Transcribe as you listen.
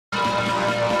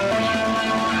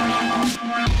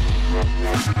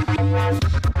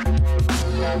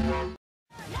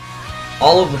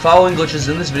All of the following glitches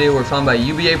in this video were found by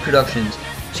UBAproductionz,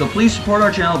 so please support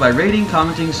our channel by rating,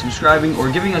 commenting, subscribing,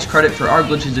 or giving us credit for our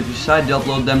glitches if you decide to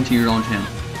upload them to your own channel.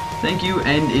 Thank you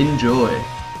and enjoy!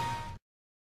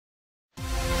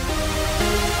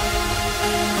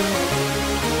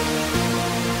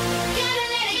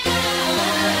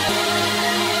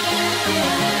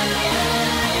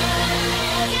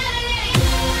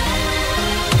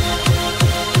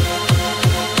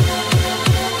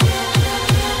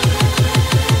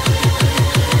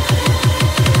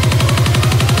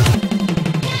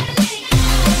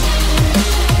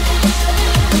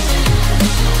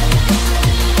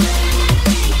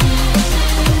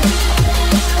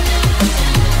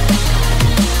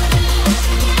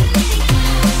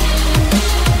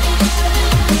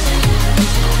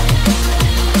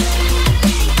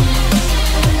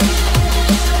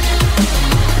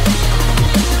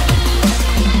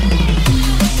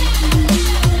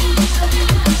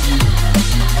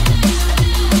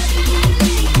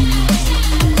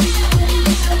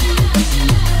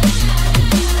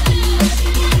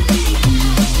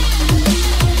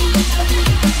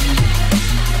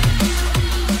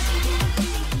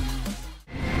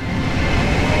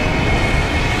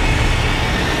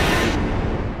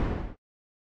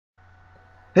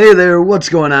 Hey there, what's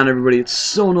going on everybody? It's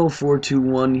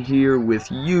Sono421 here with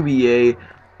UBA,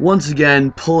 once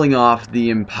again pulling off the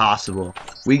impossible.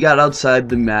 We got outside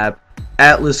the map,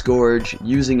 Atlas Gorge,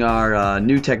 using our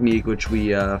new technique which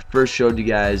we first showed you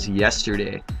guys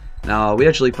yesterday. Now, we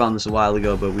actually found this a while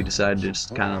ago, but we decided to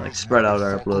just kind of like spread out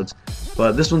our uploads.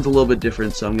 But this one's a little bit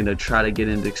different, so I'm going to try to get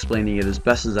into explaining it as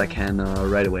best as I can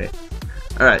right away.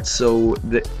 Alright, so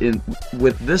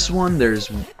with this one,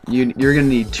 you're going to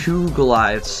need 2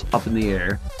 Goliaths up in the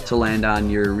air to land on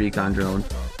your recon drone,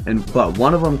 but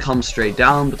one of them comes straight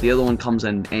down, but the other one comes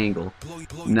at an angle.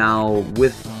 Now,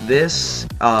 with this,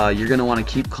 you're going to want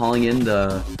to keep calling in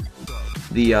the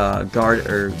guard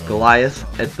or Goliath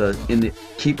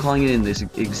keep calling it in this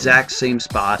exact same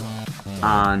spot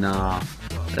on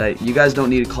you guys don't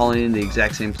need to call it in the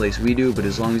exact same place we do, but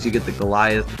as long as you get the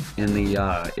Goliath in the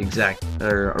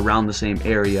around the same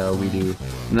area we do,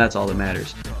 and that's all that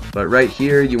matters. But right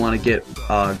here, you want to get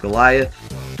Goliath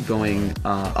going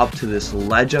up to this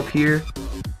ledge up here,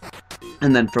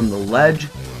 and then from the ledge,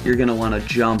 you're going to want to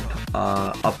jump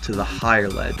up to the higher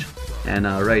ledge. And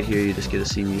right here, you just get to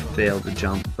see me fail to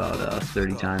jump about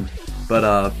 30 times.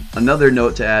 But another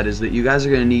note to add is that you guys are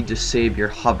going to need to save your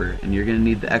hover, and you're going to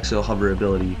need the exo hover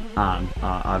ability on,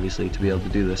 obviously, to be able to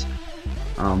do this.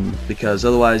 Because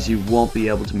otherwise you won't be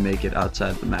able to make it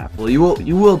outside the map. Well, you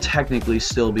will technically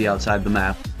still be outside the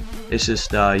map. It's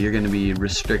just you're going to be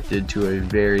restricted to a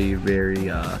very, very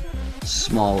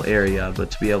small area.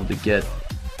 But to be able to get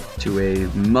to a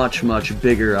much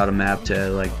bigger out of map, to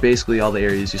like basically all the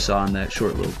areas you saw in that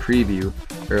short little preview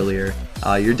earlier,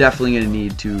 you're definitely going to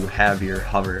need to have your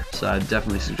hover, so I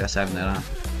definitely suggest having that on.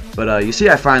 But you see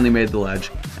I finally made the ledge,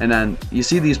 and then you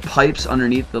see these pipes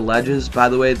underneath the ledges. By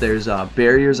the way, there's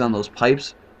barriers on those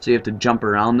pipes, so you have to jump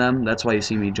around them. That's why you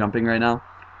see me jumping right now.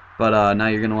 But now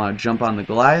you're going to want to jump on the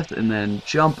Goliath and then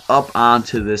jump up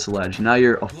onto this ledge. Now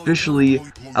you're officially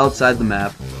outside the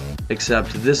map,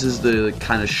 except this is the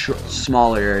kind of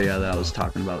smaller area that I was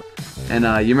talking about. And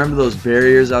you remember those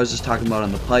barriers I was just talking about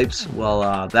on the pipes?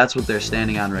 Well, that's what they're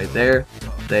standing on right there.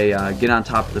 They get on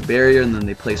top of the barrier, and then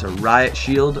they place a riot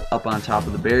shield up on top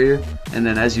of the barrier. And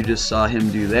then as you just saw him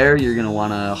do there, you're going to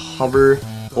want to hover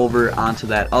over onto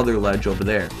that other ledge over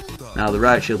there. Now the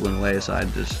riot shield went away, so I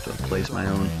just placed my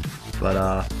own.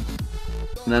 But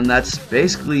then that's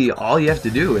basically all you have to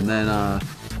do, and then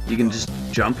you can just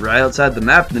jump right outside the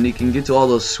map, and then you can get to all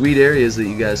those sweet areas that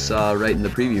you guys saw right in the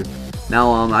preview.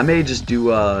 Now I may just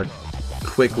do a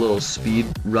quick little speed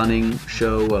running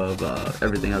show of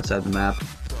everything outside the map,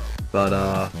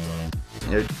 but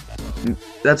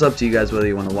that's up to you guys whether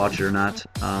you want to watch it or not.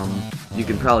 You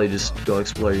can probably just go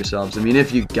explore yourselves. I mean,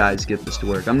 if you guys get this to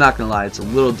work. I'm not gonna lie, it's a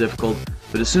little difficult,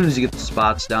 but as soon as you get the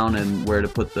spots down and where to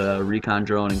put the recon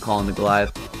drone and call in the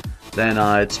Goliath, then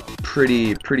it's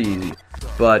pretty easy.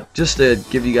 But just to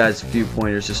give you guys a few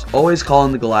pointers, just always call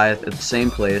in the Goliath at the same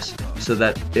place so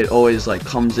that it always like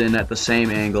comes in at the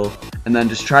same angle, and then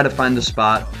just try to find the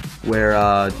spot where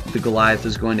the Goliath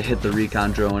is going to hit the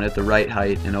recon drone at the right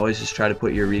height, and always just try to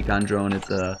put your recon drone at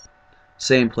the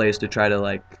same place to try to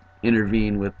like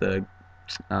intervene with the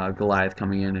Goliath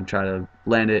coming in and try to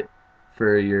land it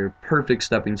for your perfect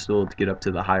stepping stool to get up to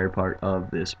the higher part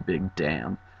of this big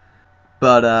dam.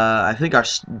 But I think our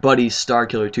buddy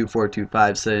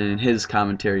Starkiller2425 said in his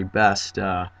commentary best,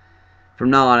 from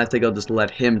now on, I think I'll just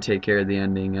let him take care of the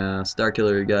ending.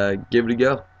 Starkiller, give it a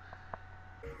go.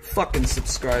 Fucking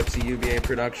subscribe to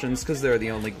UBAproductionz, because they're the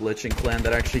only glitching clan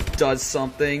that actually does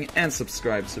something, and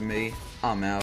subscribe to me. I'm out.